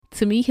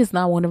to me, he's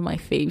not one of my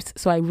faves.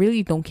 So I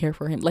really don't care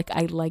for him. Like,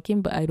 I like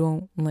him, but I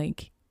don't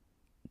like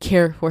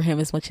care for him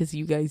as much as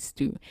you guys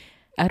do.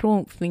 I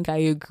don't think I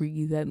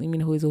agree that Lee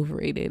Min Ho is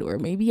overrated, or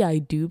maybe I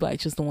do, but I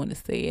just don't want to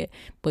say it.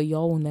 But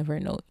y'all will never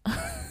know.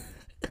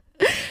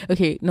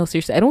 Okay, no,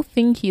 seriously, I don't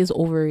think he is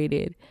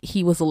overrated.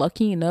 He was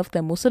lucky enough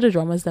that most of the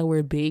dramas that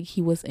were big,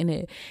 he was in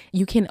it.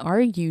 You can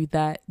argue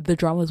that the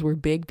dramas were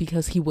big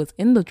because he was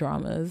in the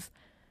dramas.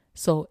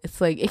 So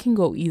it's like, it can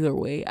go either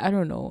way. I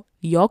don't know.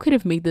 Y'all could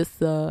have made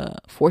this a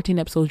 14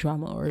 episode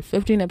drama or a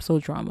 15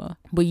 episode drama,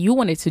 but you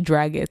wanted to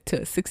drag it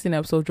to a 16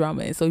 episode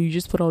drama. And so you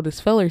just put all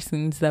these filler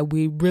scenes that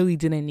we really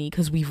didn't need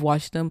because we've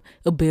watched them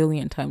a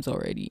billion times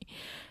already.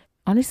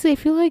 Honestly, I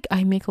feel like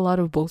I make a lot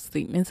of bold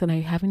statements and I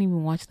haven't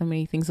even watched that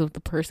many things of the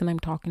person I'm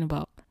talking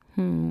about.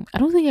 I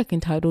don't think I can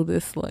title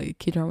this like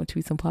K-drama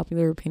tweets and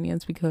popular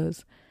opinions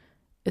because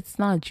it's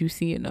not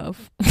juicy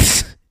enough.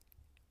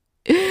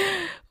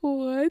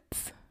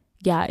 What?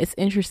 Yeah, it's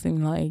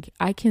interesting. Like,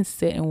 I can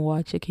sit and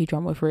watch a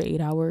K-drama for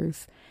 8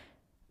 hours,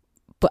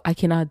 but I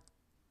cannot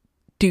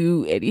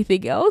do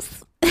anything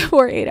else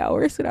for 8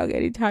 hours without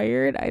getting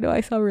tired. I know I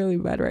sound really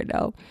bad right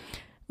now.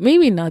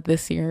 Maybe not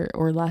this year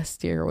or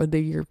last year or the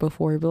year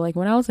before, but like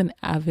when I was an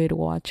avid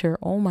watcher,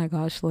 oh my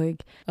gosh,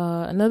 like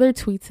another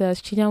tweet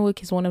says Ji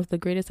Hyun-wook is one of the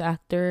greatest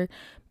actor,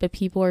 but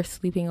people are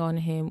sleeping on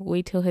him.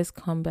 Wait till his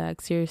comeback.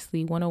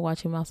 Seriously, want to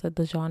watch him outside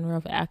the genre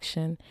of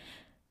action.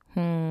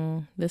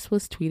 This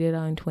was tweeted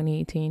out in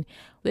 2018.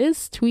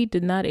 This tweet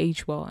did not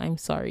age well. I'm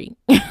sorry.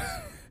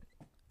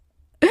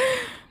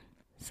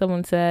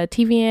 Someone said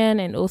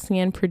TVN and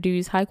OCN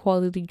produce high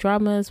quality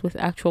dramas with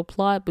actual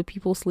plot, but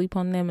people sleep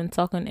on them and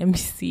talk on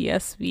NBC,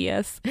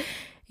 SBS,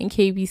 and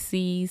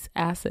KBC's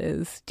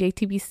asses.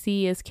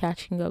 JTBC is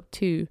catching up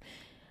too.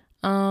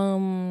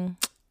 I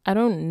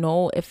don't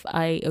know if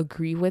I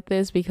agree with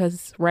this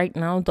because right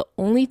now the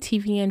only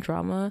TVN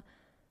drama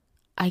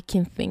I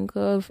can think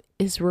of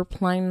is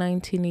Reply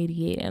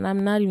 1988, and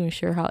I'm not even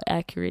sure how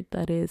accurate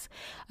that is.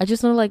 I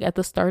just know like at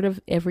the start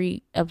of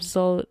every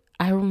episode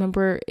I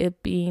remember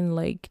it being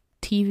like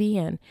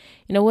TVN.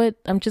 You know what?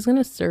 I'm just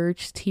gonna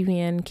search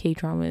TVN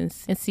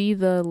K-dramas and see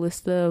the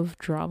list of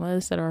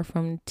dramas that are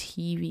from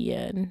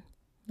TVN.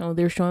 Oh,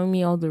 they're showing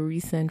me all the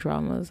recent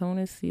dramas. I want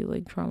to see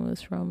like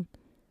dramas from.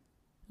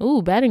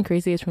 Oh, Bad and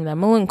Crazy is from that.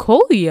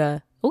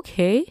 Melancholia.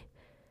 Okay.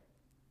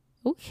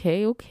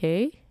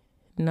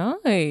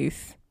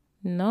 Nice.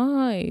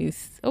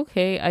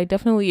 Okay, I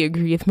definitely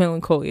agree if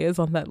Melancholia is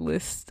on that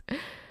list.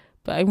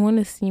 But I want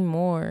to see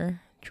more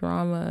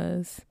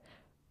dramas.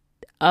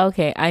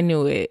 Okay, I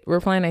knew it.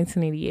 Reply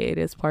 1988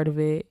 is part of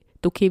it.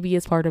 Dokebi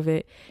is part of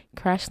it.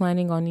 Crash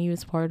Landing on You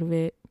is part of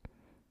it.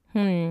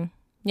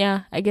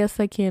 Yeah, I guess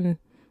I can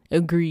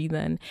agree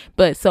then.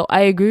 But so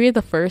I agree with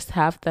the first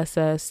half that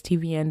says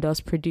TVN does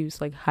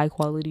produce like high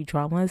quality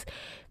dramas.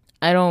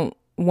 I don't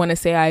want to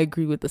say I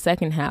agree with the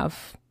second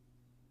half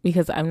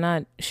because I'm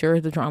not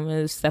sure the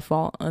dramas that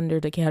fall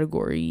under the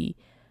category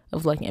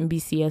of like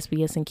NBC,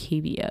 SBS, and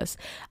KBS.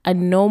 I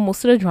know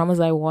most of the dramas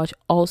I watch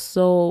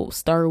also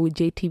start with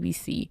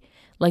JTBC.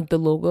 Like the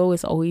logo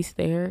is always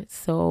there.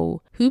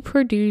 So who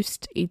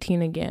produced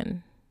 18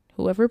 Again?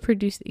 Whoever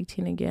produced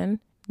 18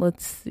 Again?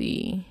 Let's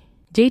see.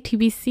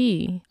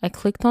 JTBC. I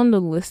clicked on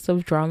the list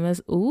of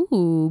dramas.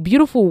 Ooh,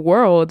 Beautiful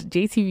World,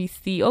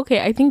 JTBC.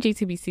 Okay, I think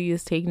JTBC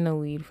is taking the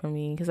lead for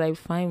me because I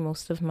find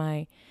most of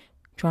my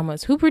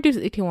dramas. Who produced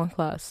 81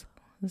 Class?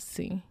 Let's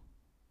see.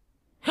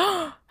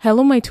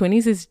 Hello My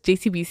 20s is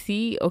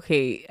JTBC.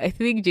 Okay, I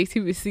think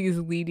JTBC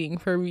is leading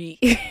for me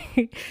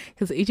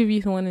because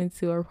HBs 1 and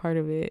 2 are part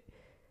of it.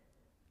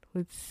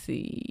 Let's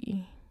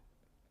see.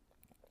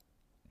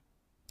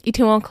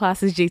 81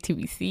 Class is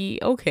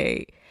JTBC.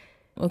 Okay,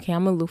 I'm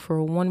gonna look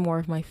for one more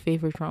of my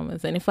favorite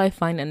dramas, and if I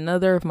find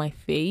another of my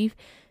fave,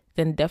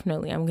 then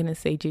definitely I'm gonna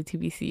say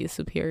JTBC is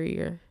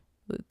superior.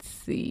 Let's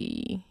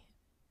see.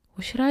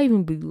 What should I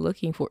even be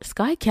looking for?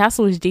 Sky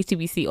Castle is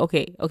JTBC.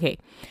 Okay.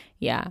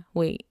 Yeah,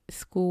 wait.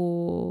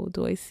 School.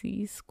 Do I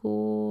see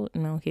School?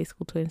 No, okay.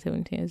 School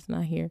 2017 is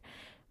not here.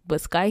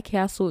 But Sky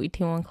Castle,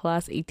 81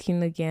 Class,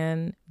 18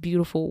 Again,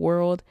 Beautiful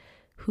World.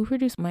 Who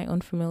produced My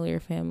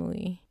Unfamiliar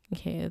Family?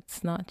 Okay,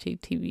 it's not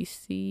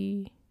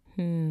JTBC.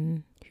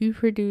 Who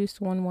produced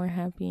One More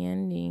Happy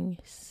Ending?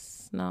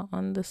 It's not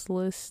on this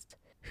list.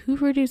 Who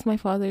produced My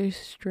Father is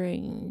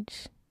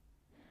Strange?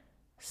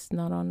 It's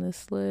not on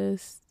this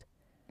list.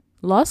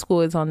 Law School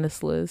is on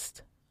this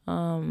list.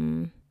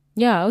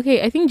 Yeah,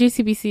 okay. I think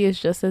JCBC is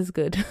just as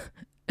good.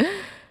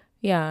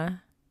 Yeah.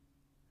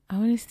 I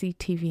want to see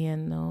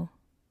TVN though.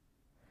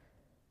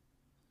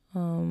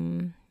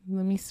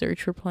 Let me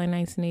search Reply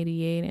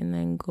 1988 and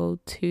then go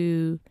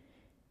to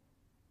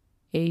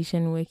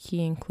Asian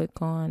Wiki and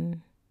click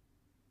on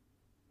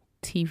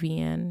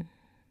TVN.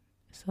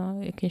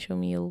 So it can show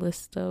me a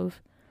list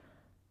of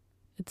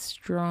its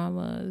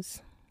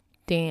dramas.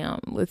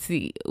 Damn, let's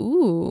see.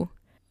 Ooh.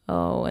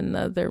 Oh,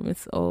 another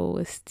Miss O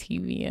is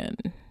TVN.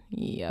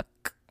 Yuck.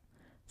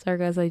 Sorry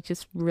guys, I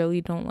just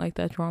really don't like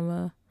that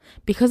drama.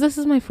 Because This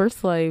Is My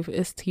First Life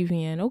is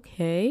TVN.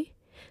 Okay.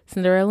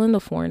 Cinderella and the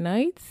Four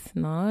Knights.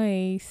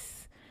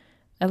 Nice.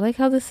 I like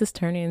how this is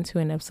turning into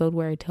an episode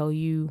where I tell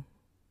you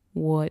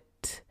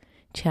what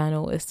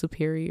channel is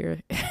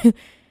superior.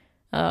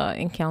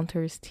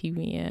 Encounters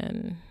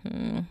TVN.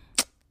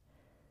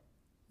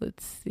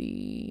 Let's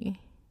see.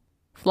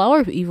 Flower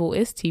of Evil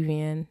is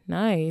TVN.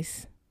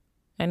 Nice.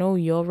 I know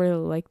y'all really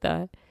like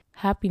that.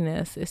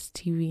 Happiness is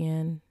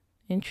TVN.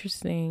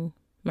 Interesting.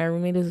 My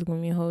roommate is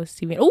Gumiho is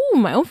TVN. Oh,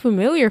 My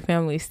Unfamiliar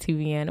Family is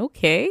TVN.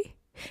 Okay.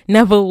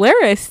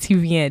 Navalera is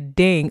TVN.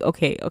 Dang.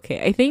 Okay.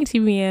 I think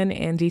TVN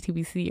and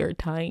JTBC are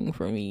tying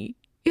for me.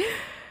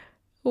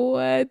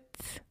 What?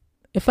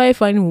 If I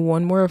find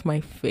one more of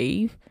my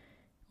fave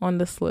on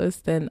this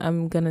list, then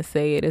I'm gonna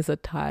say it is a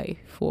tie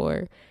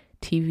for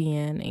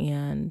TVN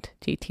and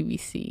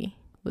JTBC.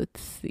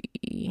 Let's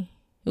see.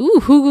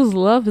 Ooh, Who's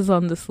Love is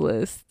on this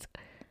list.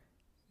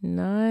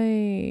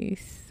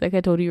 Nice. Like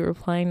I told you,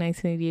 Replying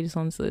 1988 is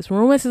on this list.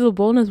 Romance is a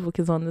Bonus Book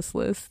is on this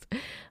list.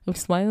 I'm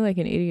smiling like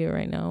an idiot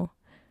right now.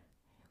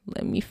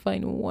 Let me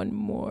find one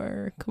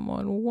more. Come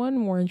on, one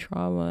more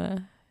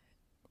drama.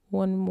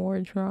 One more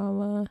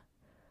drama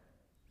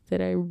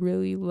that I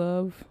really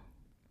love.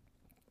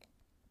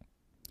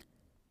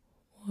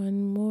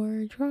 One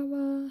more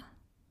drama.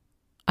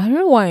 I don't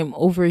know why I'm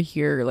over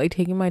here, like,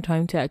 taking my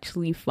time to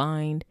actually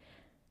find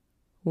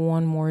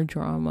one more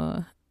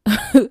drama.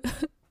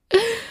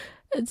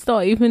 It's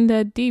not even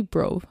that deep,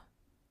 bro.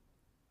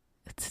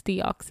 It's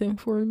the oxen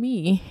for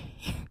me.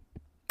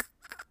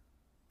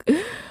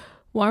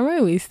 Why am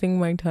I wasting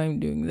my time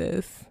doing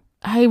this?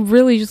 I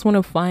really just want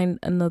to find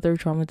another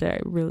drama that I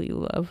really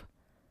love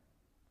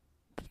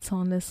that's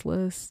on this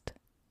list.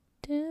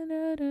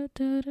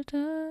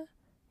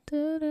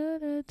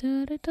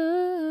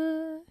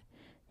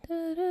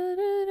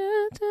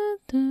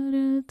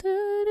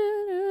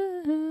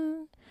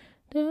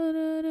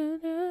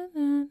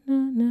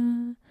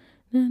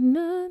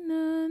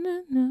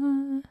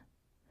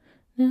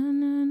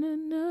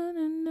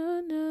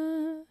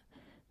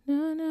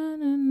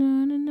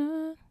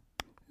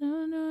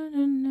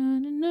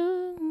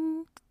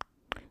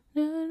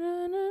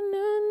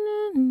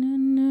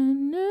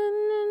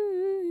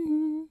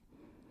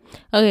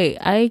 Okay,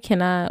 I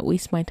cannot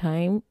waste my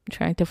time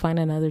trying to find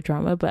another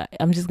drama, but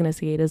I'm just gonna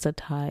say it is a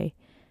tie.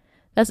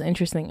 That's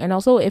interesting. And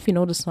also, if you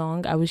know the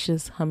song I was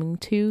just humming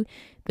to,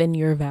 then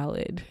you're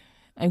valid.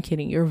 I'm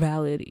kidding, you're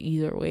valid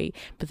either way.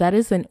 But that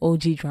is an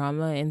OG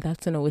drama, and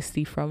that's an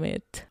OST from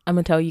it. I'm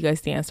gonna tell you guys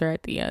the answer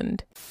at the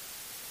end.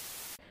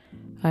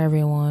 Hi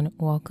everyone,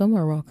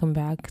 welcome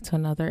back to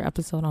another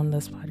episode on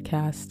this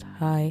podcast.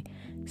 Hi.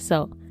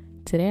 So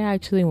today I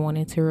actually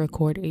wanted to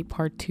record a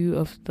part 2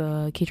 of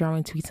the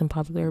K-drama tweets and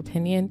popular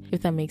opinion,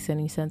 if that makes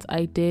any sense.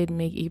 I did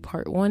make a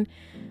part 1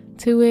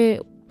 to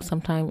it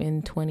sometime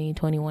in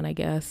 2021, I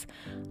guess.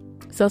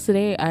 So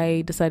today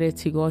I decided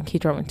to go on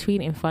K-drama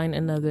tweet and find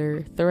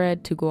another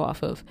thread to go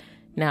off of.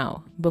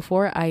 Now,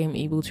 before I am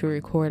able to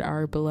record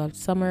our beloved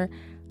summer,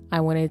 I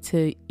wanted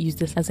to use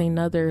this as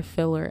another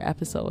filler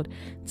episode.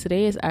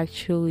 Today is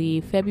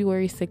actually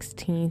February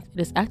 16th. It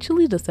is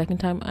actually the second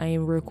time I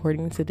am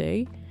recording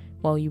today.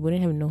 Well, you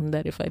wouldn't have known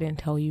that if I didn't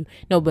tell you.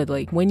 No, but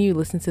like when you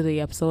listen to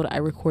the episode I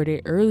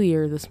recorded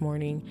earlier this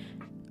morning,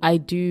 I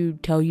do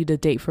tell you the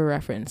date for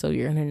reference, so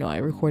you're gonna know I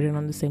recorded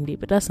on the same date,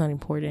 but that's not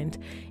important.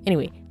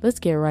 Anyway, let's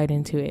get right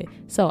into it.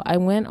 So I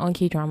went on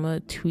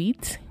K-drama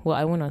tweet. Well,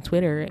 I went on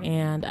Twitter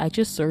and I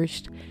just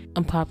searched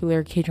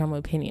unpopular K-drama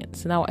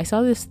opinions. Now I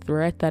saw this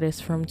thread that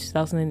is from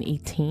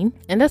 2018,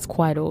 and that's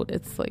quite old.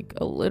 It's like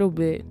a little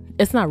bit,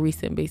 it's not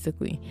recent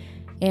basically.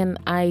 And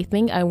I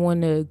think I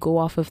want to go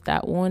off of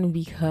that one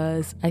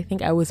because I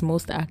think I was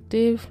most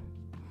active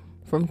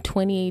from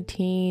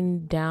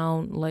 2018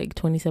 down like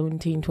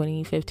 2017,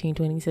 2015,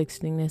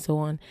 2016 and so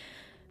on.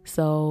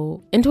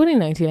 So in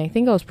 2019, I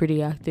think I was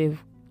pretty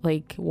active,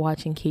 like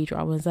watching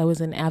K-dramas. I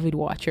was an avid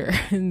watcher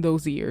in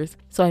those years.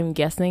 So I'm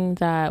guessing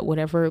that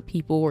whatever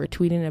people were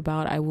tweeting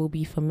about, I will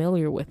be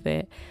familiar with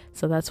it.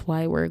 So that's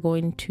why we're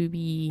going to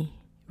be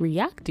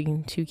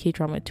reacting to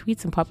K-drama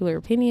tweets and popular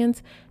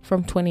opinions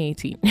from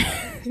 2018.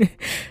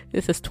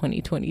 This is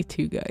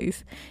 2022,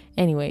 guys.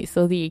 Anyway,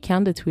 so the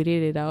account that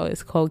tweeted it out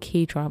is called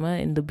K-drama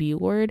and the B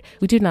word.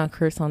 We do not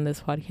curse on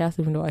this podcast,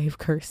 even though I have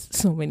cursed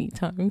so many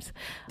times.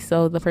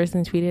 So the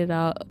person tweeted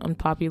out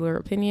unpopular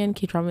opinion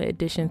K-drama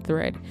edition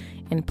thread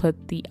and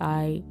put the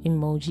eye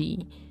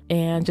emoji.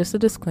 And just a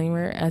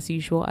disclaimer, as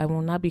usual, I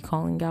will not be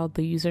calling out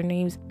the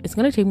usernames. It's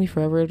going to take me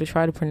forever to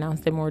try to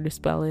pronounce them or to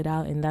spell it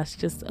out, and that's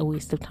just a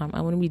waste of time. I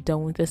want to be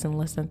done with this in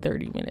less than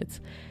 30 minutes.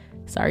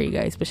 Sorry,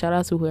 guys, but shout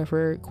out to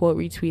whoever quote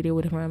retweeted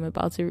whatever I'm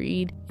about to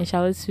read, and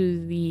shout out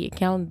to the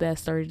account that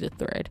started the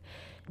thread.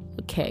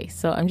 Okay,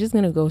 so I'm just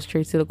going to go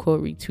straight to the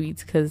quote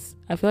retweets because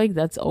I feel like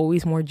that's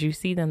always more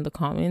juicy than the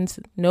comments.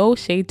 No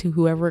shade to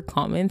whoever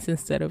comments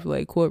instead of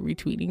like quote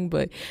retweeting,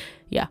 but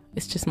yeah,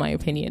 it's just my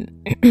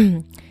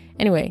opinion.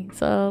 Anyway,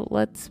 so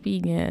let's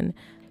begin.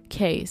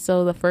 Okay,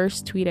 so the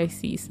first tweet I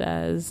see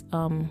says,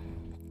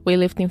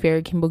 Weightlifting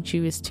Fairy Kim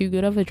Bok-ju is too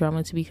good of a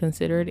drama to be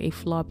considered a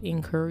flop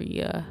in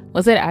Korea.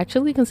 Was it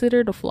actually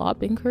considered a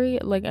flop in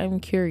Korea? Like, I'm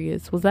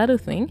curious. Was that a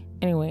thing?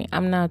 Anyway,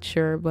 I'm not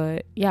sure,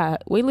 but yeah,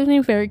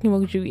 Weightlifting Fairy Kim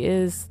Bok-ju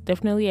is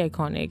definitely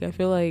iconic. I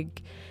feel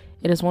like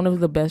it is one of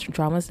the best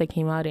dramas that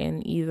came out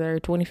in either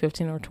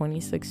 2015 or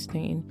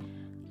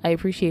 2016. I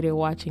appreciated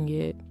watching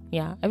it.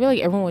 Yeah, I feel like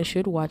everyone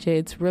should watch it.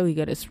 It's really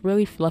good. It's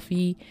really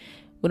fluffy.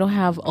 We don't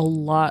have a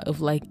lot of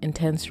like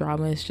intense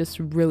drama. It's just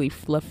really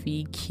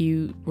fluffy,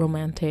 cute,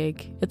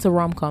 romantic. It's a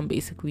rom-com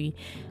basically.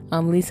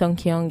 Lee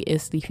Sung-kyung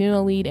is the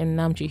female lead and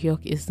Nam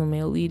Ji-hyuk is the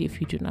male lead,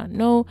 if you do not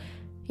know.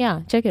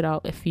 Yeah, check it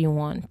out if you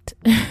want.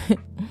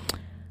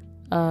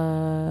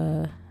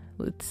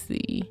 Let's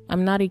see.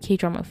 I'm not a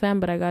K-drama fan,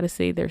 but I gotta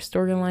say their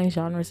storyline,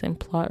 genres, and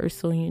plot are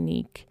so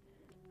unique.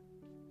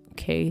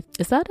 Okay,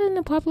 is that in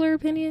a popular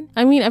opinion?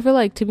 I mean, I feel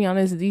like, to be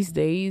honest, these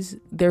days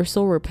they're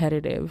so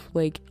repetitive.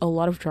 Like, a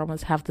lot of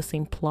dramas have the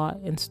same plot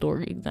and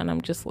story, and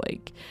I'm just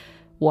like,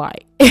 why?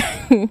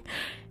 But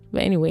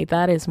anyway,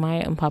 that is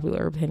my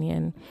unpopular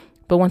opinion.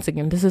 But once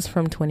again, this is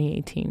from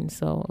 2018,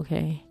 so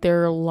okay.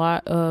 There are a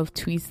lot of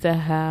tweets that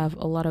have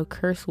a lot of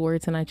curse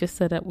words, and I just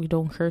said that we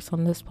don't curse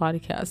on this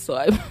podcast, so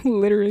I'm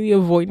literally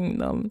avoiding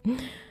them.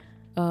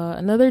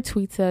 Another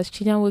tweet says,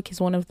 Chi Jang-wook is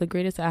one of the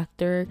greatest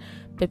actor,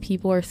 but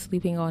people are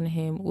sleeping on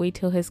him. Wait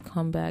till his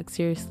comeback.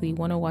 Seriously,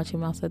 want to watch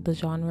him outside the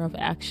genre of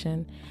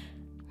action.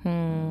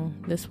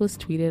 This was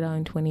tweeted out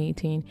in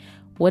 2018.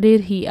 What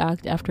did he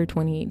act after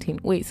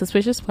 2018? Wait,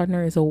 Suspicious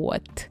Partner is a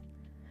what?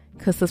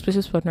 Because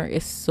Suspicious Partner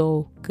is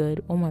so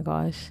good. Oh my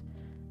gosh.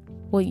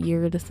 What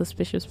year did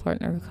Suspicious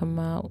Partner come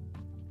out?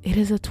 It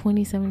is a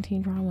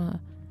 2017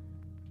 drama.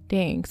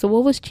 Dang. So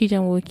what was Chi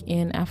Jang-wook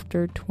in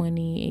after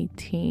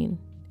 2018?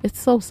 It's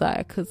so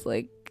sad because,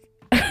 like,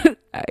 I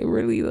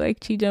really like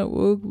Chi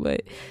Jang-wook,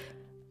 but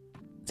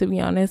to be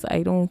honest,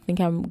 I don't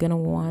think I'm gonna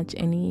watch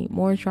any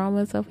more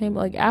dramas of him.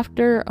 Like,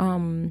 after,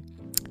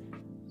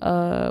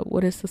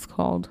 what is this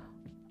called?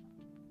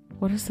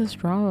 What is this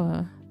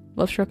drama?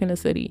 Love Struck in the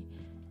City.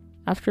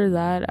 After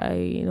that,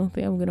 I don't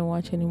think I'm gonna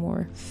watch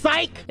anymore.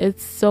 Psych!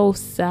 It's so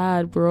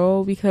sad,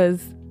 bro,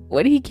 because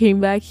when he came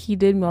back, he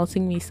did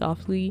Melting Me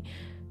Softly.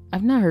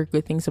 I've not heard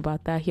good things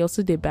about that. He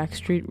also did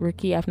Backstreet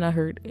Rookie. I've not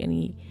heard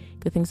any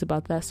good things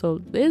about that. So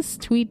this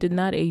tweet did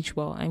not age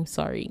well. I'm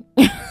sorry.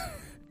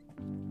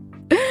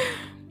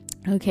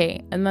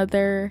 Okay,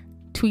 another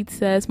tweet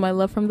says, my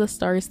love from the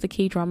start is the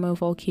K-drama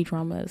of all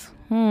K-dramas.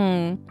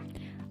 I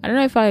don't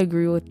know if I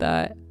agree with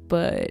that,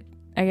 but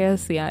I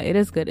guess, yeah, it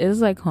is good. It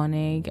is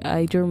iconic.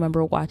 I do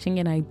remember watching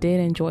it. I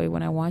did enjoy it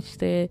when I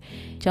watched it.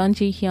 Jeon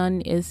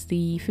Ji-hyun is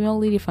the female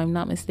lead, if I'm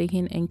not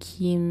mistaken, and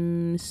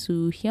Kim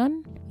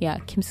Soo-hyun. Yeah,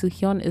 Kim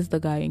Soo-hyun is the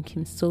guy and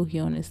Kim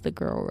So-hyun is the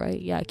girl,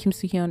 right? Yeah, Kim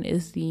Soo-hyun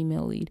is the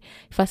male lead.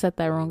 If I said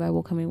that wrong, I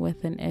will come in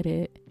with an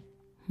edit.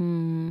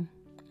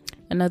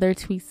 Another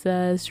tweet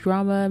says,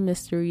 drama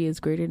mystery is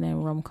greater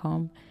than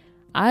rom-com.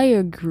 I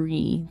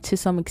agree to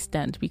some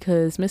extent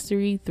because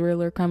mystery,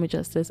 thriller, crime and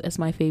justice is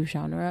my fave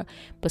genre,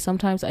 but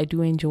sometimes I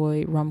do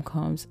enjoy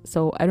rom-coms.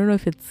 So I don't know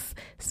if it's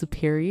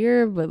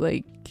superior, but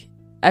like,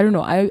 I don't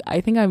know.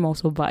 I think I'm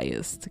also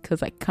biased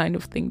because I kind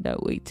of think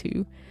that way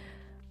too.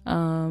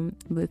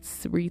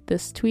 Let's read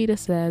this tweet. It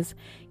says,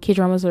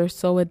 K-dramas are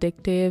so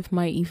addictive,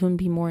 might even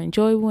be more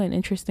enjoyable and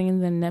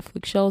interesting than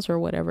Netflix shows or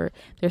whatever.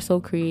 They're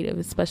so creative,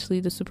 especially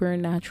the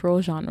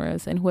supernatural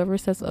genres, and whoever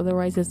says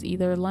otherwise is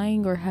either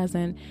lying or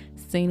hasn't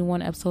seen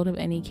one episode of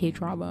any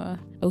K-drama.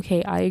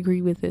 Okay, I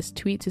agree with this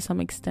tweet to some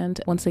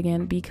extent, once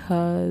again,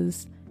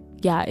 because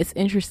yeah, it's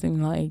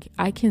interesting. Like,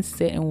 I can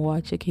sit and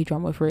watch a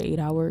K-drama for 8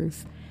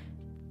 hours,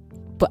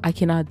 but I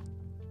cannot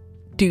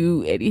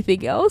do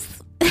anything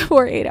else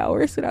for 8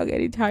 hours without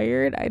getting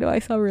tired. I know I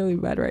sound really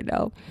bad right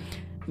now.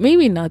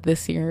 Maybe not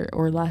this year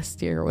or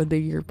last year or the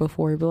year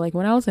before, but like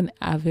when I was an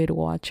avid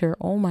watcher,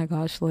 oh my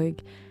gosh,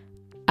 like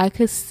I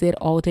could sit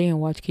all day and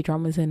watch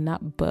K-dramas and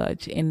not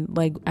budge, and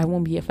like I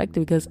won't be affected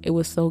because it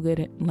was so good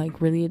and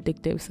like really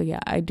addictive. So yeah,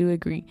 I do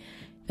agree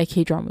that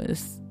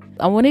K-dramas,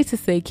 I wanted to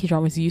say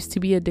K-dramas used to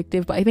be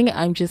addictive, but I think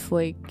I'm just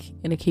like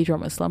in a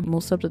K-drama slump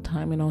most of the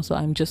time, and also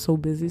I'm just so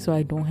busy, so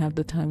I don't have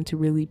the time to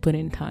really put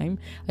in time.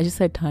 I just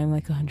said time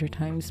like 100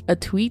 times. A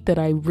tweet that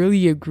I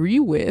really agree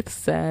with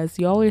says,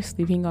 y'all are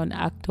sleeping on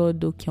actor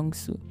Do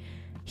Kyung-soo.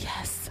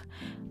 Yes,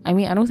 I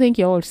mean, I don't think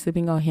y'all are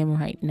sleeping on him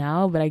right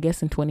now, but I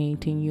guess in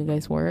 2018 you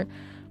guys were.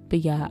 But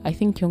yeah, I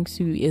think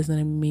Kyung-soo is an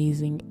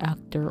amazing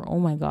actor. Oh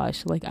my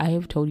gosh, like I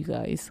have told you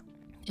guys,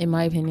 in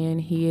my opinion,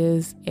 he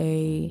is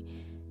a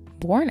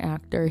born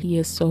actor. He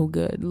is so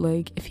good.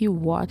 Like, if you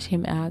watch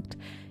him act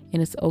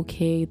and it's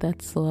okay,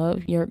 that's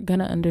love, you're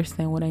gonna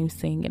understand what I'm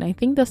saying. And I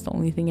think that's the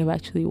only thing I've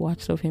actually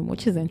watched of him,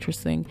 which is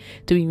interesting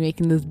to be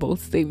making this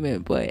bold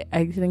statement, but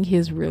I think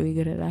he's really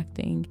good at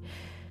acting.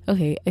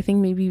 Okay, I think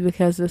maybe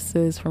because this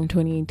is from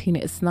 2018,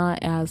 it's not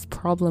as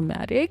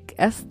problematic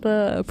as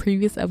the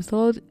previous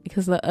episode,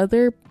 because the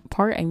other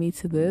part I made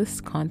to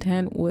this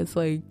content was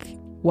like,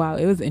 wow,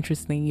 it was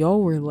interesting.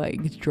 Y'all were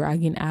like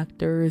dragging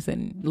actors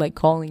and like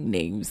calling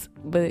names,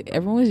 but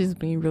everyone was just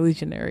being really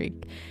generic.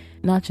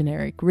 not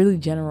generic, really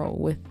general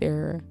with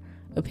their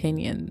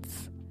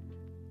opinions.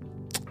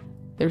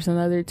 There's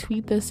another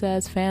tweet that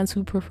says fans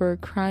who prefer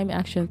crime,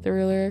 action,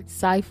 thriller,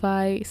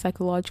 sci-fi,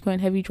 psychological,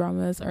 and heavy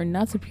dramas are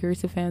not superior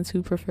to fans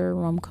who prefer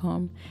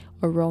rom-com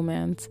or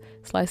romance,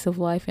 slice of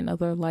life, and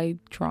other light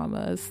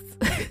dramas.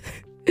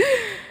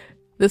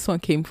 This one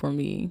came from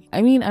me.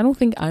 I mean, I don't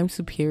think I'm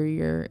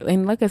superior.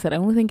 And like I said, I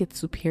don't think it's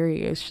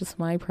superior. It's just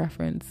my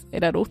preference.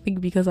 And I don't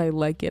think because I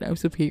like it, I'm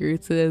superior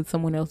to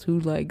someone else who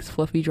likes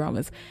fluffy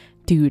dramas.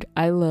 Dude,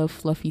 I love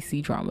fluffy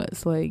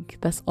C-dramas. Like,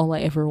 that's all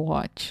I ever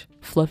watch.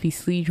 Fluffy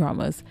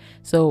C-dramas.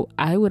 So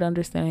I would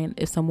understand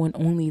if someone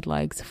only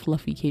likes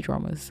fluffy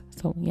K-dramas.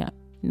 So yeah,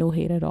 no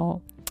hate at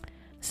all.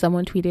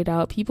 Someone tweeted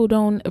out, people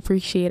don't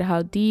appreciate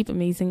how deep,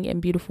 amazing, and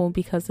beautiful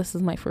Because This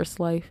Is My First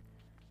Life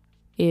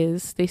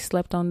is. They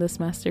slept on this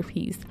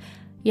masterpiece.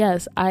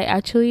 Yes, I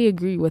actually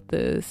agree with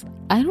this.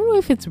 I don't know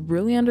if it's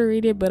really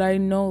underrated, but I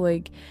know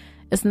like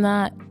it's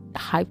not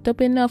hyped up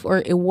enough,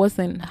 or it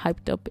wasn't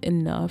hyped up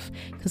enough,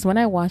 because when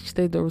I watched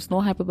it there was no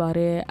hype about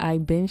it. I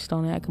binged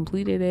on it, I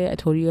completed it. I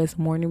told you guys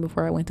the morning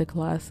before I went to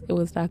class. It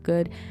was that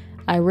good.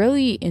 I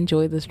really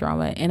enjoy this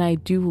drama and I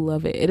do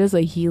love it. It is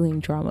a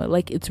healing drama.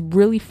 Like, it's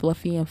really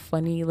fluffy and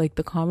funny. Like,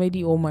 the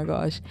comedy, oh my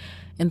gosh,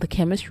 and the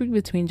chemistry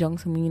between Jung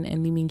So-min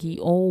and Lee Min-ki,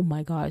 oh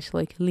my gosh.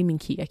 Like, Lee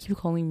Min-ki, I keep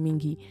calling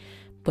Min-ki,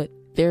 but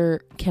their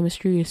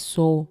chemistry is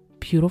so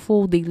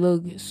beautiful. They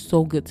look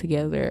so good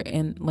together,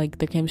 and like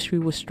their chemistry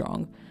was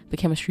strong. The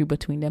chemistry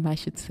between them, I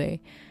should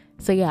say.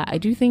 So yeah, I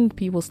do think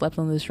people slept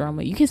on this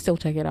drama. You can still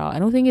check it out. I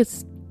don't think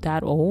it's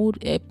that old.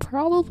 It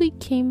probably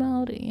came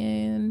out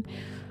in,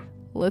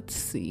 let's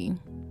see,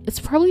 it's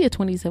probably a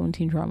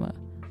 2017 drama.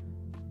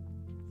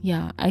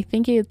 Yeah, I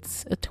think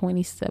it's a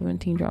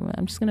 2017 drama.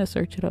 I'm just gonna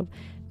search it up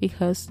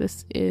because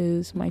this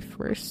is my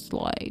first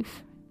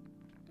life.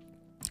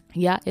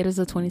 Yeah, it is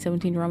a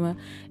 2017 drama.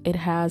 It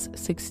has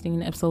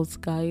 16 episodes,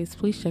 guys.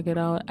 Please check it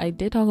out. I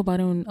did talk about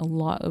it in a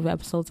lot of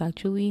episodes,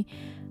 actually.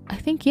 I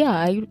think,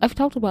 yeah, I've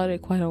talked about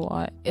it quite a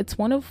lot. It's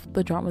one of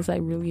the dramas I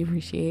really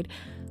appreciate.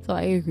 So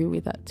I agree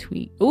with that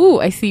tweet. Ooh,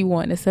 I see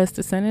one. It says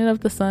Descendant of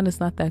the Sun is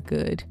not that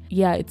good.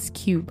 Yeah, it's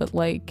cute, but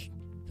like,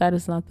 that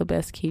is not the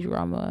best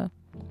K-drama.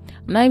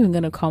 I'm not even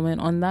going to comment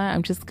on that.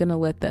 I'm just going to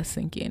let that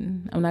sink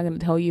in. I'm not going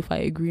to tell you if I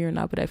agree or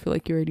not, but I feel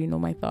like you already know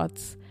my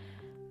thoughts.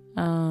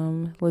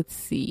 Let's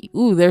see.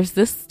 Ooh, there's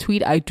this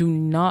tweet I do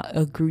not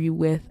agree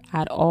with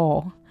at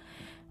all,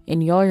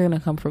 and y'all are gonna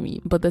come for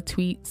me, but the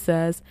tweet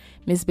says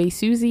Miss Bae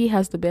Suzy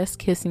has the best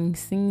kissing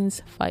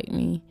scenes, fight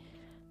me.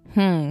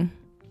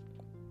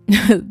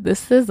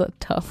 This is a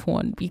tough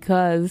one,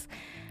 because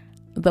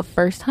the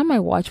first time I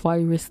watched While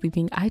You Were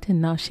Sleeping, I did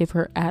not ship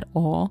her at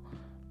all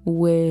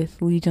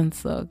with Lee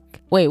Jun-suk.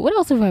 Wait, what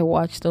else have I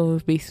watched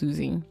of Bae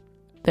Suzy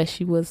that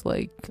she was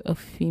like a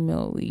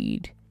female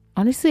lead?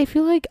 Honestly, I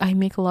feel like I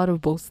make a lot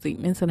of bold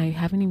statements and I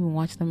haven't even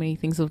watched that many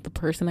things of the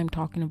person I'm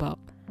talking about.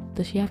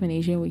 Does she have an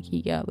Asian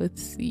wiki? Yeah,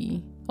 let's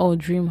see. Oh,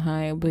 Dream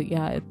High, but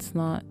yeah, it's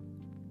not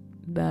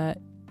that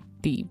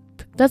deep.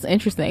 That's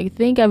interesting. I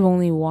think I've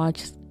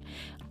watched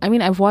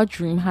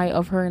Dream High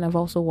of her, and I've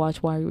also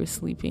watched While You Were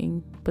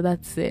Sleeping, but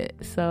that's it.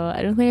 So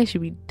I don't think I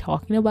should be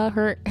talking about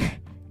her.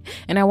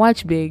 And I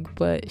watched Big,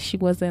 but she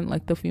wasn't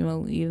like the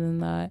female lead in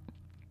that.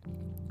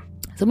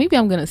 So maybe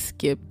I'm gonna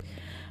skip.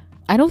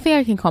 I don't think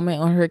I can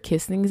comment on her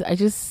kissings. I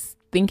just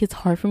think it's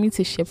hard for me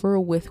to ship her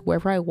with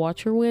whoever I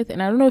watch her with.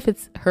 And I don't know if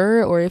it's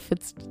her or if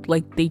it's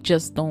like they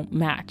just don't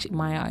match in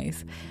my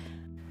eyes.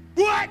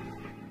 What?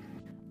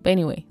 But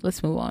anyway,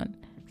 let's move on.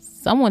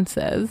 Someone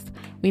says,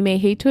 we may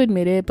hate to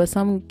admit it, but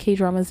some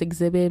K-dramas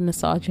exhibit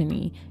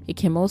misogyny. It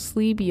can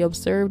mostly be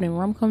observed in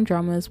rom-com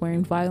dramas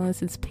wherein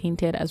violence is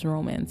painted as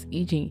romance,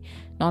 e.g.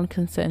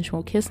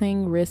 non-consensual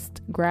kissing,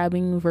 wrist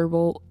grabbing,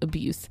 verbal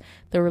abuse.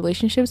 The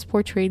relationships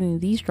portrayed in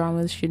these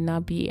dramas should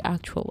not be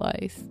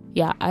actualized.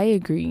 Yeah, I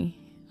agree.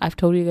 I've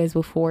told you guys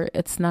before,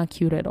 it's not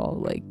cute at all.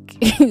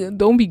 Like,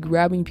 don't be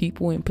grabbing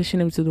people and pushing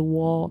them to the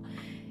wall.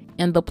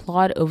 And the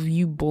plot of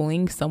you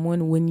bullying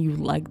someone when you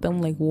like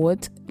them, like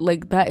what?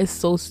 Like, that is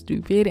so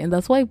stupid. And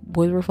that's why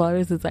Boys Over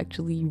Flowers is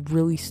actually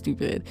really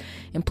stupid.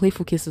 And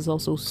Playful Kiss is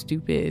also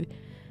stupid.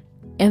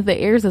 And The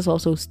Heirs is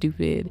also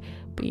stupid.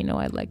 But you know,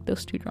 I like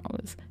those two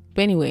dramas.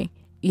 But anyway,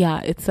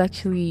 yeah, it's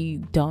actually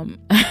dumb.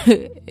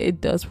 It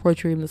does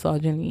portray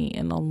misogyny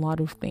in a lot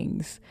of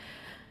things.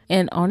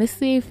 And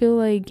honestly, I feel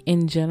like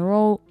in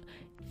general,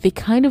 they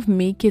kind of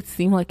make it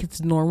seem like it's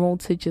normal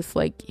to just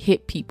like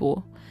hit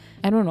people.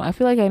 I don't know. I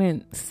feel like I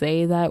didn't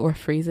say that or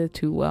phrase it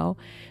too well.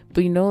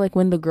 But you know, like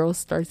when the girl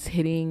starts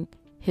hitting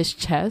his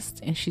chest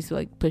and she's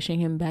like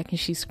pushing him back and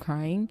she's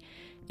crying.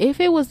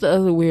 If it was the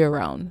other way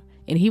around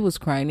and he was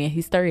crying and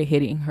he started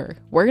hitting her,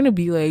 we're going to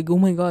be like, oh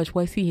my gosh,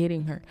 why is he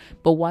hitting her?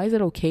 But why is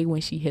it okay when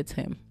she hits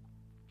him?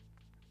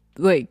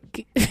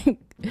 Like,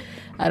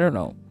 I don't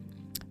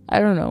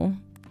know.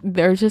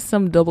 There's just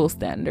some double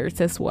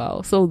standards as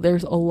well. So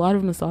there's a lot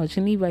of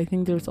misogyny, but I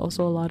think there's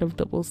also a lot of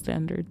double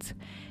standards.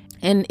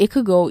 And it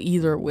could go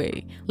either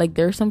way. Like,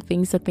 there are some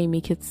things that they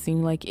make it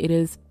seem like it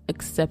is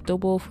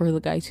acceptable for the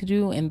guy to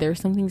do, and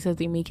there's some things that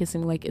they make it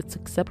seem like it's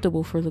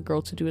acceptable for the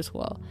girl to do as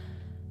well.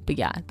 But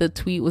yeah, the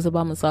tweet was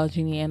about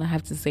misogyny, and I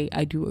have to say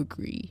I do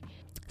agree.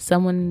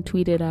 Someone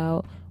tweeted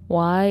out,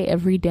 why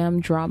every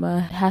damn drama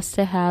has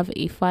to have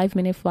a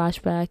 5-minute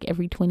flashback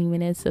every 20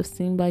 minutes of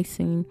scene by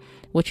scene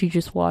what you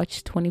just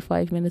watched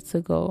 25 minutes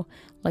ago.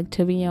 Like,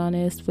 to be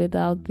honest,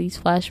 without these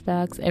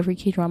flashbacks, every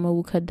K-drama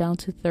will cut down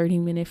to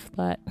 30-minute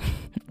flat.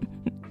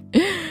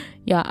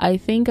 Yeah, I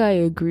think I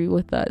agree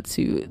with that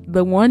too.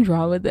 The one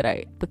drama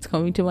that's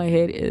coming to my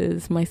head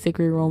is My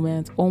Secret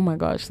Romance. Oh my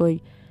gosh,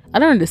 like, I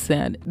don't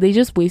understand. They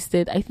just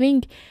wasted, I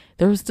think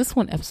there was this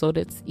one episode,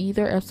 it's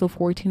either episode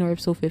 14 or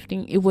episode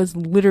 15. It was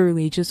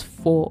literally just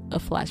full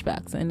of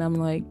flashbacks. And I'm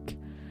like,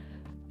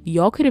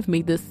 y'all could have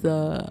made this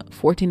a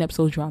 14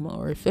 episode drama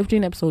or a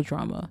 15 episode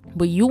drama,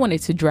 but you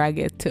wanted to drag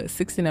it to a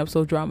 16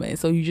 episode drama. And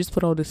so you just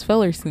put all these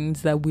filler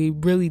scenes that we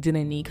really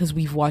didn't need because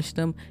we've watched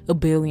them a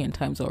billion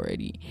times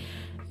already.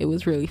 It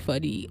was really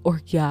funny.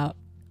 Or yeah,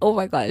 oh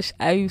my gosh,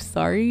 I'm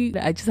sorry,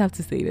 I just have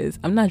to say this.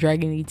 I'm not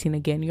dragging 18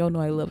 again. Y'all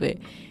know I love it.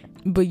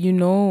 But you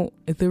know,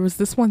 there was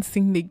this one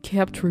thing they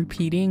kept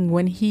repeating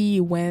when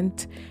he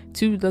went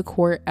to the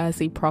court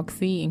as a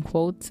proxy, in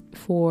quotes,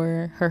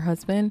 for her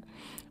husband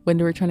when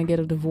they were trying to get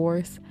a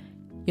divorce.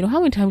 You know how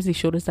many times they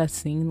showed us that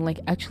scene? Like,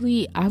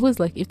 actually, I was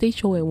like, if they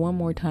show it one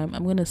more time,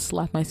 I'm gonna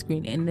slap my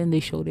screen. And then they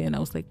showed it and I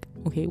was like,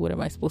 okay, what am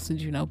I supposed to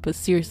do now? But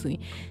seriously,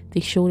 they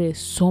showed it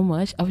so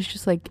much. I was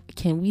just like,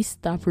 can we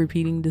stop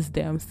repeating this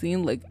damn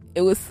scene? Like,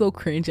 it was so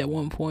cringe at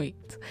one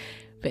point.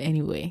 But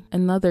anyway,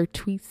 another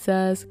tweet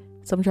says,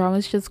 some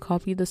dramas just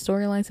copy the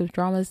storylines of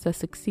dramas that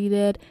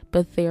succeeded,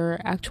 but there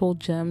are actual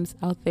gems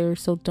out there,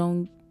 so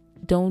don't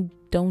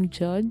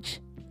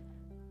judge.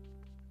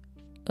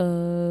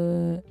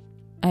 I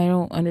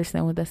don't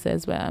understand what that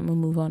says, but I'm gonna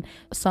move on.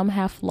 Some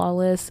have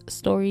flawless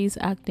stories,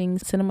 acting,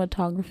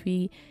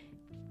 cinematography,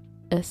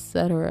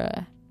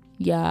 etc.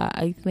 Yeah,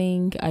 I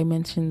think I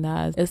mentioned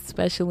that,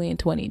 especially in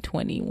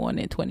 2021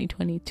 and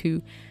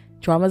 2022.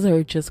 Dramas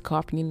are just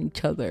copying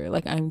each other.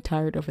 Like, I'm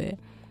tired of it.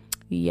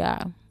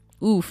 Yeah.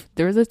 Oof,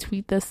 there's a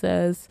tweet that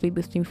says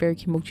weightlifting fairy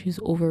Kimochi is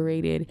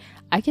overrated.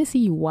 I can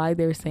see why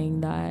they're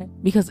saying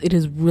that, because it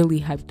is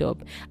really hyped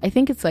up. I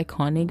think it's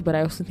iconic, but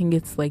I also think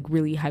it's like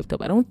really hyped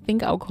up. I don't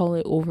think I'll call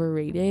it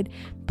overrated,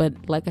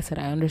 but like I said,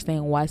 I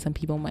understand why some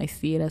people might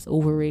see it as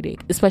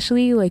overrated,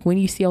 especially like when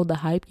you see all the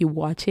hype, you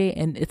watch it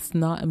and it's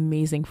not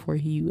amazing for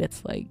you.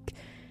 It's like,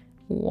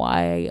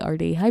 why are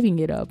they hyping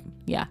it up?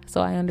 Yeah,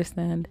 so I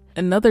understand.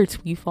 Another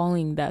tweet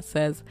following that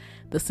says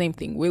the same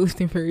thing.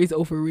 Weightlifting Fairy is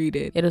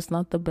overrated. It is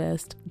not the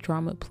best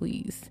drama,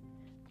 please.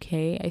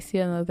 Okay, I see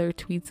another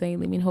tweet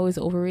saying Lee Min-ho is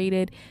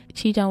overrated.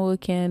 Chi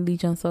Jang-wook and Lee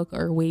Jung-suk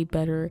are way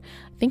better.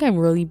 I think I'm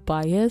really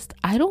biased.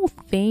 I don't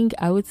think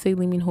I would say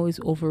Lee Min-ho is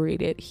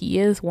overrated. He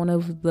is one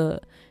of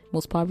the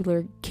most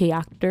popular K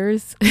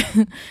actors.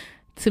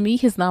 To me,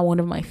 he's not one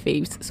of my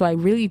faves, so I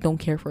really don't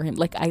care for him.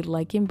 Like, I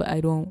like him, but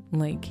I don't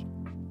like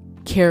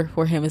care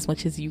for him as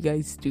much as you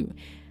guys do.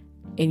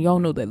 And y'all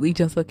know that Lee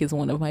Jung-suk is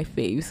one of my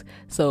faves,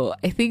 so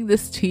I think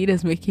this tweet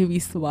is making me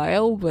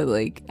smile, but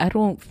like, I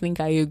don't think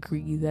I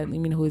agree that Lee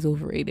Min-ho is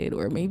overrated,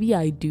 or maybe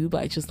I do,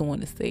 but I just don't want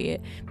to say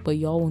it, but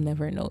y'all will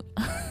never know.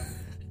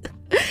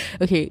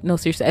 Okay, no,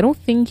 seriously, I don't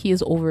think he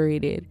is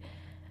overrated.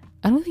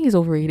 I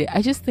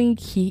just think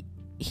he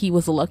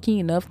was lucky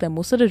enough that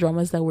most of the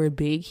dramas that were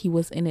big, he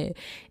was in it.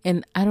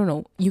 And I don't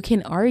know, you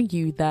can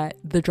argue that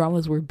the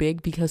dramas were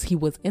big because he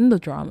was in the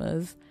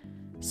dramas.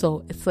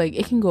 So it's like,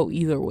 it can go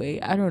either way.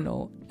 I don't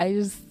know. I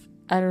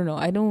don't know.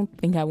 I don't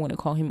think I want to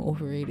call him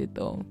overrated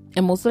though.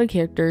 And most of the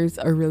characters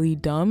are really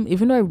dumb.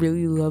 Even though I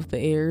really love the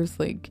heirs,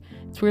 like,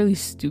 it's really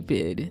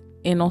stupid.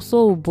 And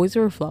also, Boys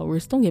Over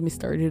Flowers, don't get me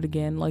started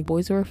again. Like,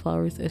 Boys Over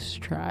Flowers is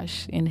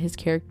trash, and his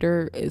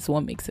character is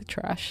what makes it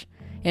trash.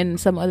 And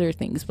some other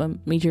things,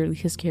 but majorly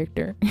his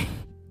character.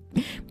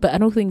 But I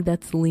don't think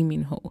that's Lee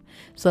Min-ho.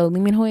 So Lee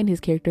Min-ho and his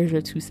characters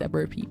are two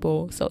separate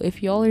people. So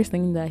if y'all are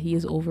saying that he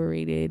is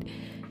overrated,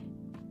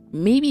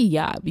 maybe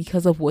yeah,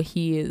 because of what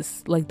he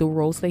is, like the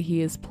roles that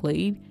he has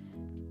played,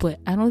 but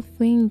I don't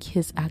think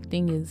his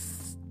acting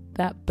is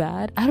that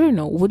bad. I don't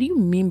know, what do you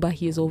mean by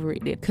he is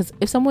overrated? Because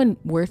if someone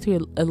were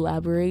to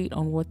elaborate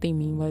on what they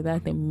mean by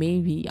that, then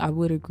maybe I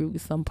would agree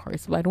with some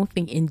parts, but I don't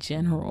think in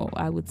general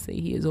I would say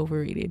he is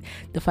overrated.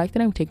 The fact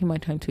that I'm taking my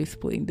time to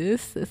explain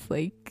this, it's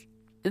like,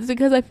 it's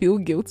because I feel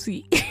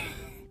guilty.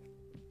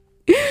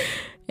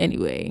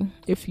 Anyway,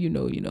 if you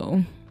know, you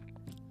know.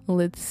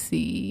 Let's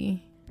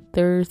see.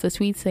 There's a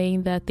tweet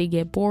saying that they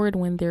get bored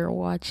when they're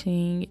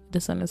watching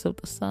Descendants of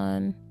the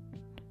Sun.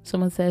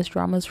 Someone says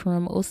dramas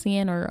from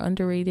Ocean are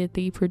underrated.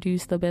 They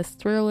produce the best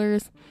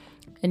thrillers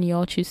and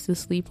y'all choose to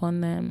sleep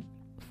on them.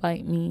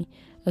 Fight me.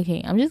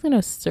 Okay, I'm just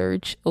gonna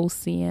search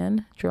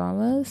Ocean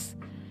dramas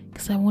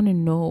because I want to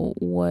know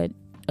what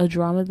a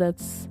drama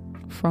that's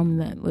from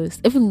that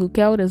list. If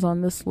Lookout is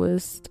on this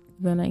list,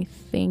 then I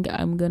think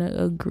I'm gonna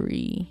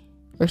agree.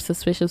 Or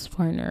Suspicious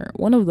Partner,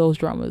 one of those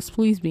dramas,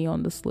 please be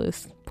on this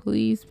list.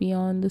 Please be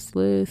on this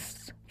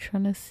list. I'm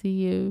trying to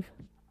see if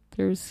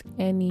there's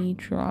any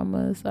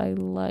dramas I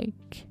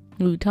like.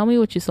 Ooh, tell me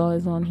what you saw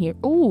is on here.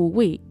 Oh,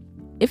 wait.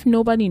 If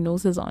nobody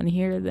knows is on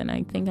here, then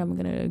I think I'm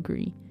gonna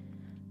agree.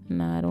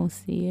 Nah, I don't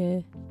see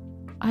it.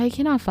 I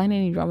cannot find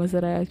any dramas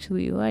that I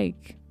actually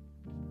like.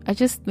 I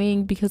just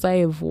think because I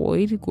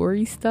avoid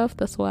gory stuff,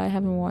 that's why I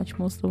haven't watched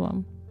most of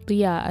them. But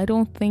yeah, I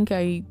don't think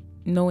I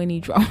know any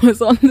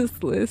dramas on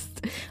this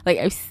list. Like,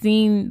 I've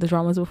seen the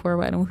dramas before,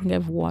 but I don't think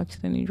I've watched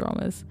any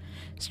dramas.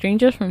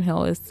 Strangers from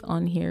Hell is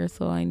on here,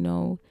 so I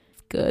know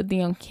it's good.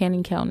 The Uncanny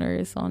Encounter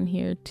is on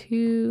here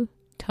too.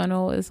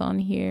 Tunnel is on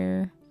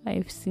here.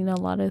 I've seen a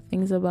lot of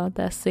things about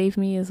that. Save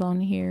Me is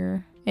on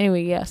here.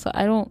 Anyway, yeah, so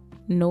I don't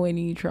know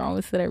any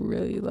dramas that I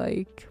really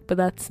like, but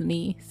that's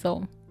me.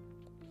 So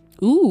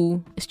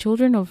ooh, is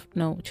Children of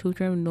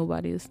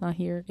Nobody is not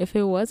here. If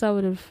it was, I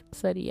would have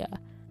said yeah.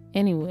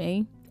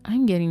 Anyway,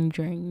 I'm getting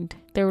drained.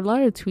 There were a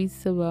lot of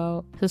tweets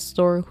about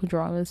historical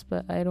dramas,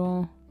 but I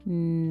don't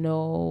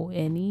know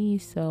any.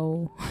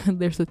 So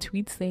there's a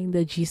tweet saying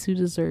that Jisoo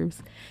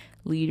deserves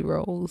lead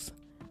roles.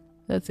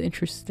 That's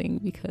interesting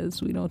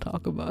because we don't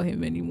talk about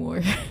him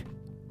anymore.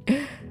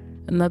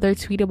 Another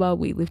tweet about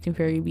Weightlifting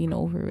Fairy being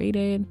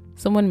overrated.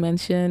 Someone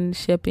mentioned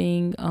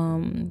shipping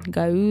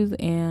Gaeuz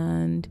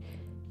and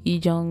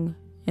Lee-jung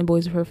and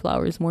Boys Before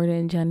Flowers more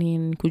than Janhee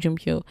and Koo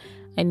Jung-pyo.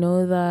 I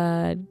know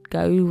that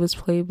Gaeuz was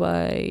played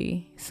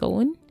by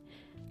Soeun.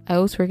 I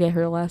always forget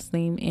her last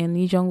name. And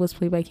Lee-jung was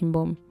played by Kim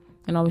Bum.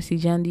 And obviously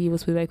Janhee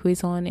was played by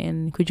Kwe-son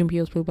and Koo Jung-pyo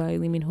was played by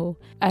Lee Min-ho.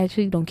 I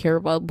actually don't care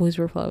about Boys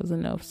Before Flowers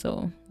enough,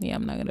 so yeah,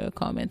 I'm not gonna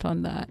comment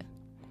on that.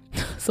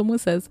 Someone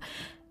says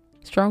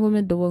Strong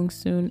Woman Do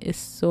Won-soon is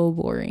so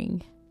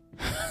boring.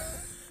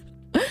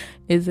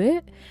 Is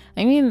it?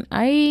 I mean,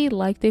 I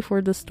liked it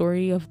for the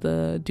story of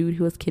the dude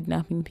who was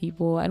kidnapping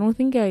people. I don't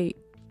think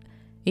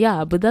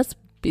yeah, but that's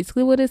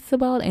basically what it's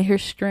about. And her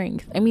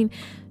strength, I mean,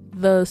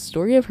 the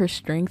story of her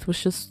strength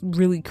was just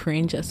really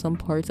cringe at some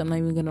parts, I'm not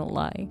even gonna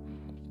lie,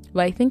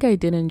 but I think I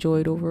did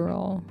enjoy it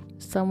overall.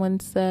 Someone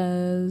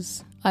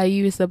says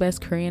IU is the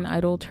best Korean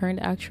idol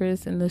turned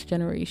actress in this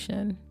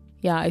generation.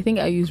 Yeah, I think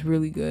IU is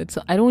really good,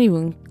 so I don't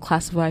even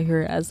classify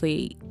her as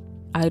a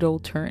idol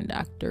turned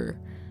actor.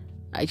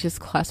 I just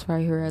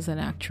classify her as an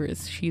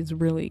actress. She's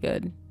really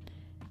good.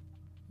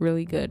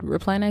 Really good.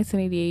 Reply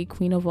 1988,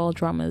 queen of all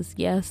dramas.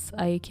 Yes,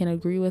 I can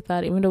agree with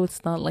that. Even though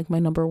it's not like my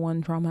number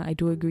one drama, I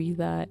do agree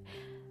that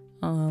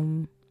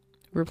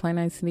Reply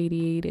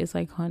 1988 is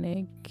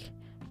iconic.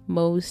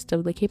 Most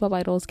of the K-pop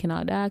idols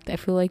cannot act. I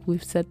feel like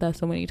we've said that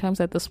so many times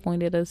at this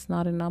point. It is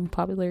not an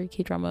unpopular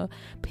K-drama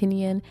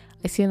opinion.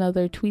 I see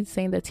another tweet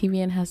saying that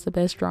TVN has the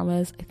best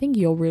dramas. I think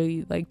you'll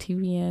really like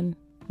TVN.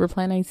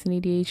 Reply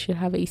 1988 should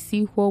have a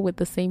sequel with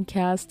the same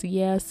cast,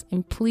 yes,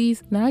 and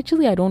please. Now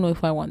actually I don't know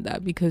if I want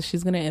that because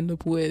she's gonna end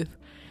up with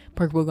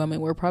Park Bo-gum and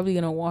we're probably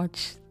gonna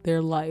watch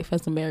their life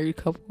as a married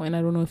couple, and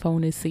I don't know if I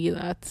want to see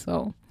that,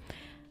 so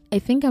I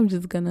think I'm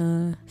just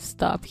gonna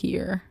stop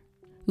here.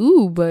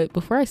 Ooh, but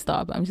before I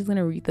stop, I'm just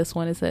gonna read this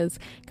one. It says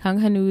Kang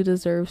Han-woo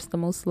deserves the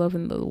most love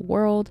in the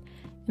world,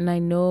 and I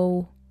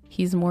know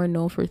he's more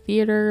known for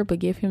theater, but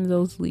give him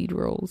those lead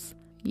roles.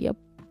 Yep.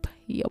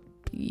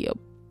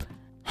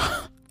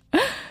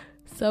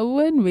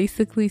 Someone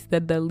basically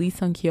said that Lee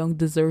Sung-kyung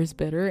deserves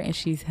better, and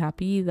she's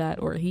happy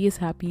that, or he is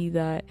happy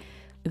that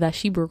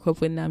she broke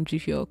up with Nam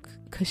Joo-hyuk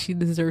because she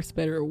deserves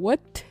better.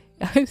 What?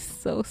 I'm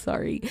so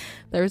sorry.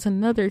 There was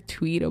another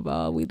tweet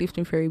about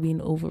Weightlifting Fairy being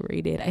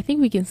overrated. I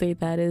think we can say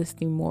that is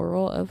the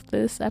moral of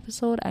this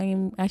episode. I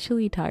am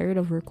actually tired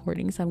of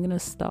recording, so I'm gonna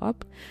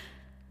stop.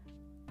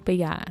 But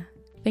yeah,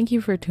 thank you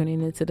for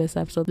tuning into this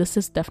episode. This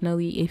is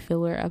definitely a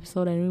filler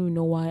episode. I don't even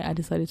know why I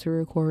decided to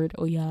record.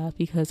 Oh yeah,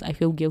 because I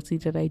feel guilty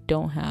that I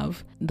don't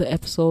have the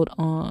episode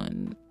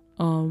on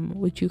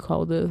what you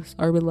call this,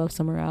 Our Beloved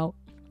Summer out.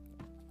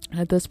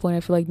 At this point,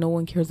 I feel like no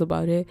one cares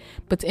about it.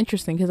 But it's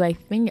interesting because I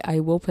think I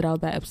will put out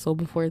that episode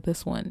before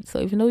this one. So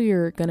even though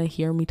you're gonna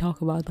hear me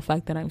talk about the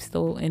fact that I'm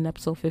still in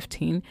episode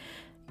 15,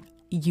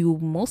 you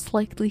most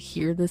likely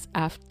hear this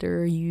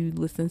after you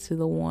listen to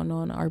the one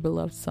on Our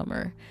Beloved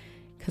Summer.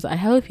 Because I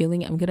have a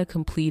feeling I'm gonna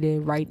complete it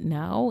right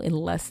now in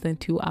less than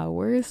 2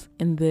 hours,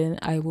 and then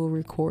I will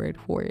record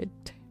for it.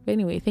 But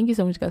anyway, thank you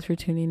so much guys for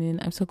tuning in.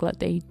 I'm so glad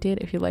that you did.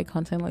 If you like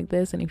content like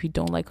this, and if you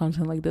don't like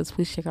content like this,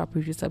 please check out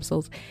previous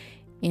episodes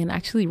and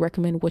actually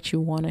recommend what you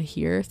want to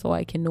hear so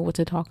I can know what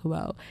to talk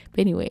about.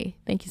 But anyway,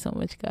 thank you so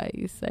much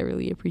guys. I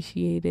really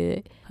appreciate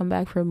it. Come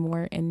back for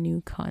more and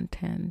new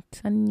content.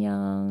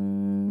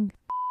 Annyeong.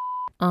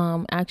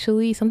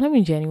 Actually, sometime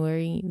in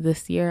January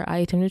this year, I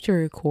attempted to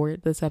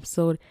record this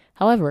episode.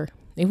 However,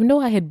 even though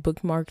I had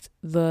bookmarked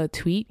the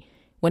tweet,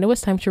 when it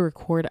was time to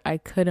record, I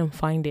couldn't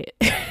find it.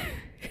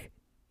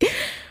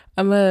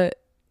 I'm gonna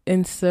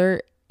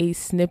insert a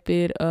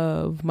snippet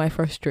of my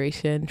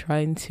frustration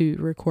trying to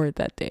record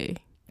that day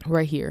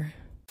right here.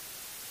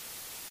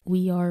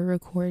 We are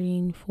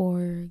recording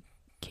for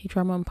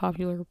K-drama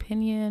Unpopular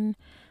Opinion.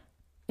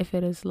 If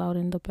it is loud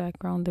in the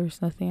background,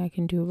 there's nothing I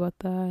can do about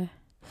that.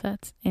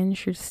 That's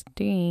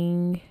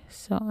interesting.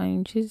 So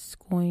I'm just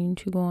going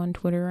to go on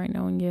Twitter right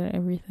now and get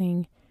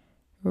everything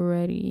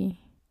ready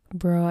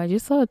Bro, I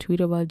just saw a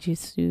tweet about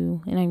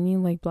Jisoo, and I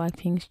mean like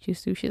Blackpink's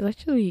Jisoo. She's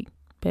actually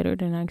better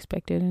than I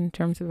expected in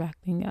terms of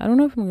acting. I don't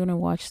know if I'm gonna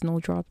watch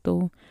Snowdrop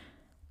though.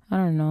 I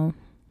don't know.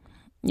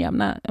 Yeah, I'm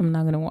not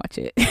gonna watch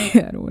it.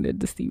 I don't want to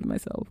deceive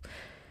myself.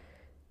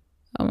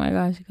 Oh my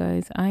gosh,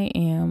 guys, I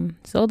am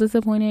so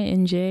disappointed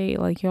in Jay.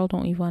 Like, y'all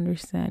don't even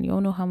understand. Y'all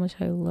know how much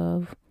I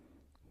love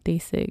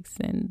Day6,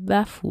 and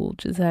that fool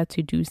just had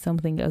to do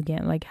something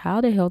again. Like,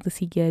 how the hell does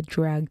he get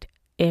dragged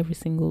every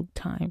single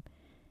time?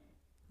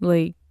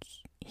 Like,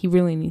 he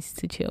really needs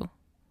to chill.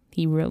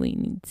 He really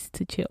needs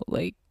to chill.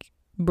 Like,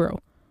 bro,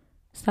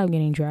 stop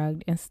getting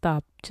dragged and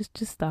stop.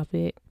 Just stop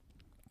it.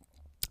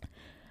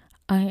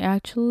 I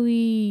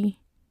actually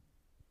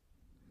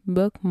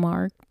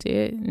bookmarked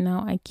it.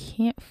 Now I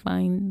can't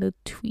find the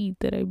tweet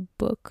that I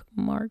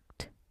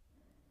bookmarked.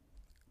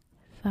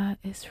 That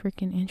is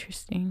freaking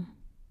interesting.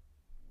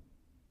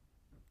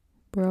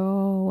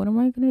 Bro, what am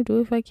I gonna do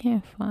if I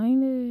can't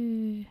find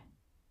it?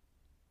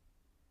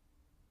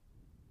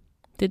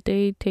 Did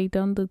they take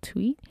down the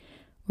tweet?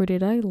 Or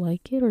did I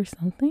like it or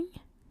something?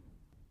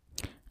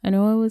 I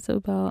know it was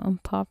about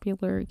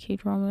unpopular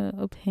K-drama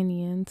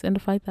opinions and the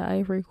fact that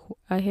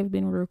I have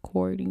been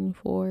recording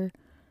for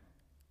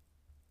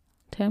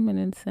 10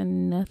 minutes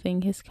and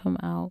nothing has come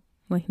out.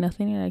 Like,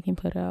 nothing that I can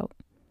put out.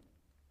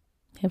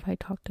 Have I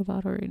talked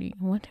about already?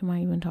 What am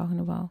I even talking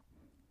about?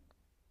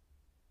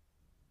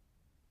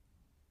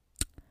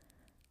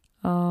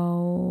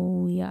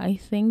 Oh, yeah, I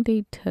think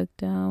they took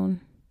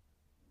down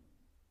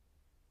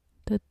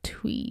the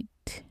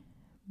tweet.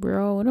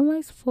 Bro, what am I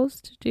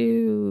supposed to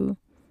do?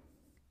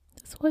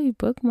 That's why you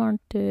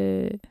bookmarked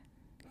it.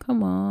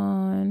 Come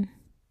on.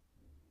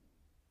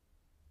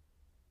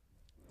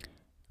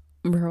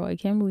 Bro, I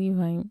can't believe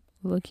I'm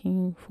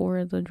looking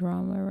for the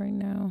drama right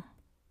now.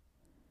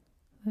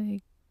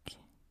 Like,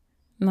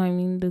 no, I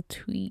mean the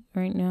tweet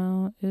right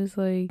now. It was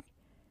like,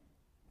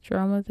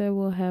 drama that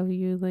will have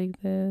you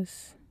like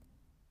this.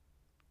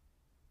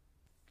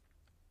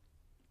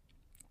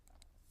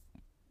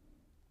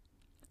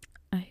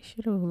 I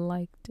should have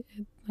liked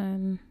it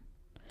then.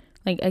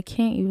 Like, I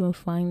can't even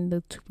find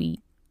the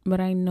tweet. But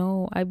I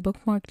know I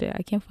bookmarked it.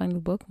 I can't find the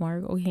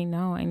bookmark. Okay,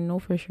 now I know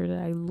for sure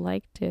that I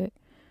liked it.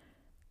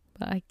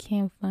 But I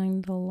can't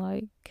find the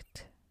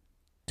liked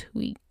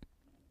tweet.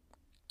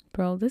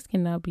 Bro, this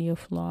cannot be a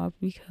flop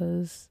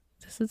because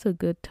this is a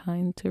good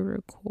time to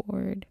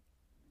record.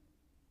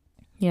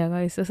 Yeah,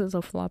 guys, this is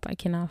a flop. I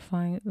cannot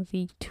find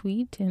the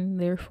tweet and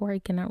therefore I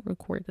cannot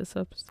record this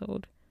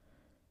episode.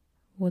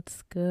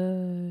 What's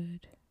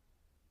good?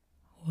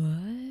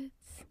 What?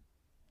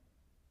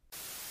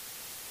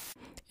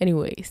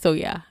 Anyway, so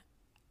yeah,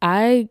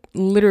 I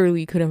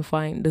literally couldn't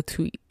find the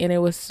tweet and it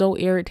was so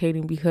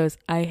irritating because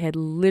I had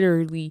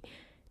literally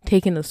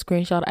taken a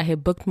screenshot, I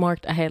had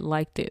bookmarked, I had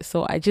liked it.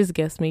 So I just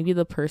guessed maybe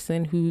the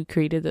person who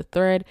created the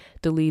thread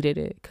deleted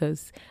it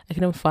because I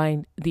couldn't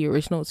find the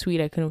original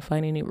tweet. I couldn't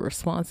find any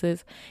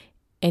responses,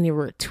 any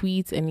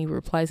retweets, any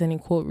replies, any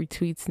quote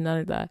retweets, none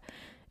of that.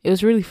 It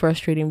was really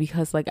frustrating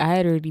because like I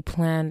had already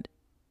planned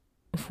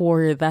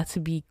for that to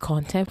be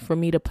content for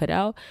me to put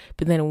out,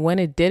 but then when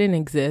it didn't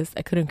exist,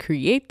 I couldn't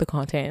create the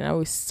content and I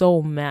was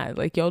so mad.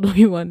 Like, y'all don't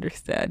even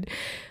understand.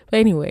 But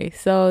anyway,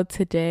 so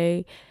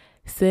today,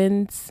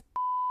 since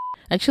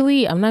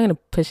actually I'm not gonna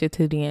push it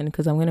to the end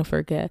because I'm gonna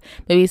forget,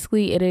 but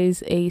basically it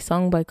is a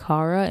song by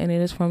Kara and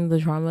it is from the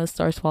drama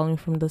Stars Falling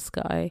from the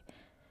Sky.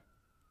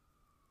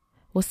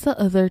 What's the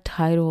other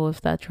title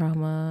of that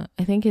drama?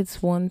 I think it's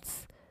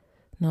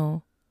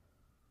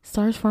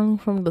Stars Falling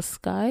from the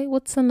Sky?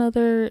 What's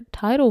another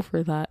title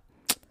for that?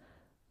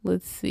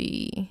 Let's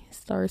see.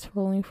 Stars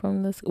Falling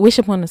from the Sky. Wish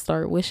Upon a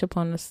Star. Wish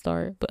Upon a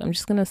Star. But I'm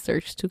just going to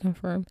search to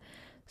confirm.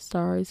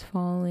 Stars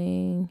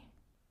Falling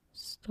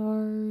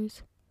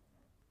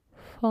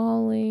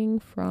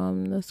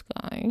from the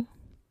Sky.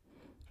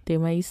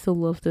 Damn, I used to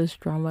love this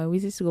drama. I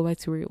always used to go back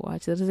to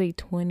rewatch. That is a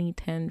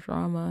 2010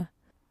 drama.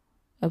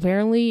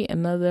 Apparently,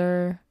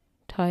 another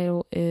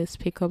title is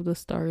Pick Up the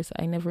Stars.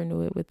 I never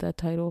knew it with that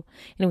title.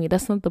 Anyway,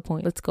 that's not the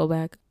point. Let's go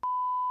back.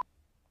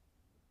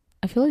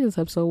 I feel like this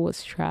episode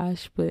was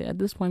trash, but at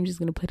this point I'm just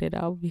gonna put it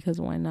out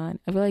because why not?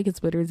 I feel like it's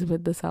better to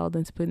put this out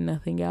than to put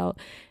nothing out.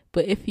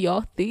 But if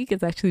y'all think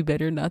it's actually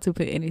better not to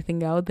put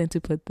anything out than to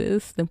put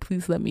this, then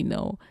please let me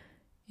know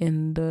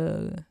in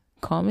the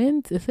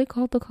comments. Is it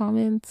called the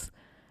comments?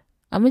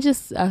 I'm gonna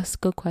just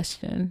ask a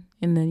question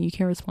and then you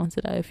can respond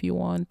to that if you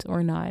want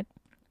or not.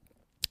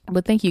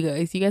 But thank you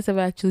guys. You guys have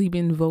actually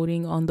been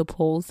voting on the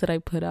polls that I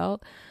put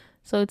out.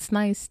 So it's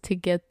nice to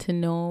get to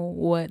know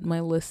what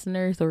my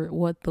listeners or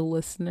what the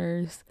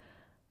listeners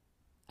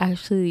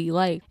actually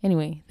like.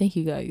 Anyway, thank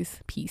you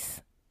guys.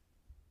 Peace.